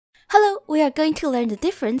Hello, we are going to learn the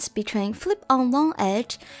difference between flip on long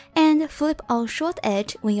edge and flip on short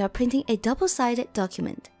edge when you are printing a double-sided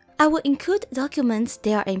document. I will include documents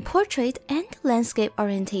that are in portrait and landscape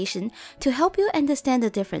orientation to help you understand the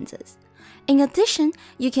differences. In addition,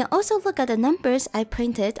 you can also look at the numbers I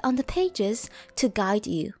printed on the pages to guide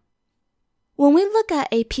you. When we look at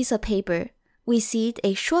a piece of paper, we see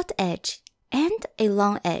a short edge and a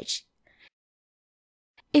long edge.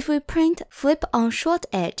 If we print flip on short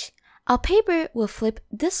edge, our paper will flip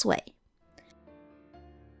this way.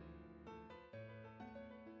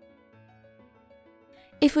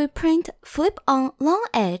 If we print flip on long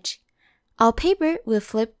edge, our paper will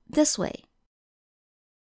flip this way.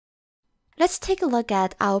 Let's take a look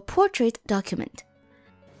at our portrait document.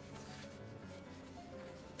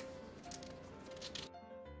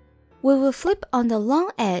 We will flip on the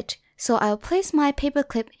long edge, so I'll place my paper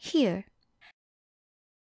clip here.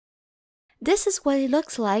 This is what it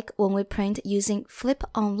looks like when we print using flip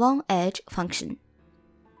on long edge function.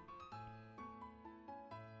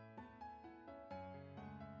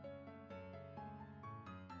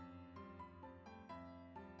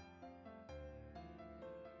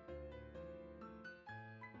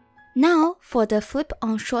 Now for the flip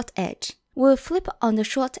on short edge. We'll flip on the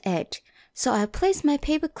short edge, so I'll place my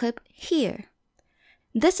paper clip here.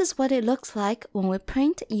 This is what it looks like when we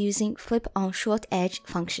print using flip on short edge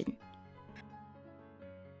function.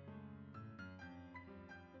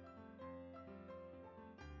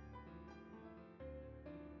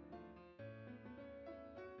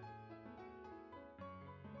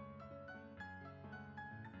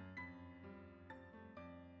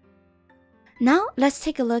 Now let's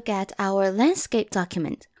take a look at our landscape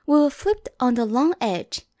document. We will flip on the long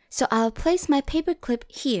edge, so I'll place my paper clip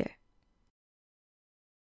here.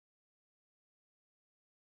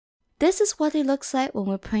 This is what it looks like when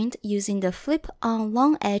we print using the flip on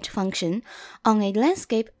long edge function on a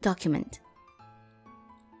landscape document.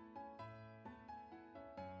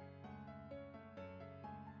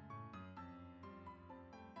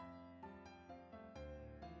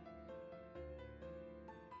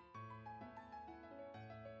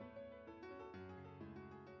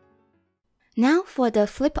 Now for the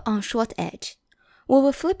flip on short edge. We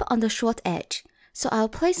will flip on the short edge, so I'll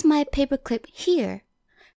place my paper clip here.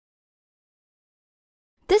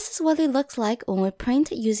 This is what it looks like when we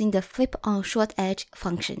print using the flip on short edge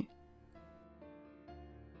function.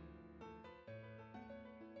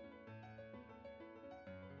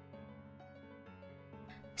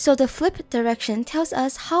 So the flip direction tells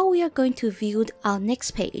us how we are going to view our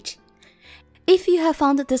next page. If you have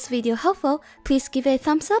found this video helpful, please give it a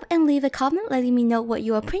thumbs up and leave a comment letting me know what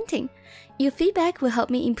you are printing. Your feedback will help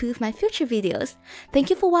me improve my future videos. Thank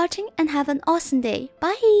you for watching and have an awesome day.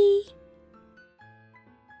 Bye!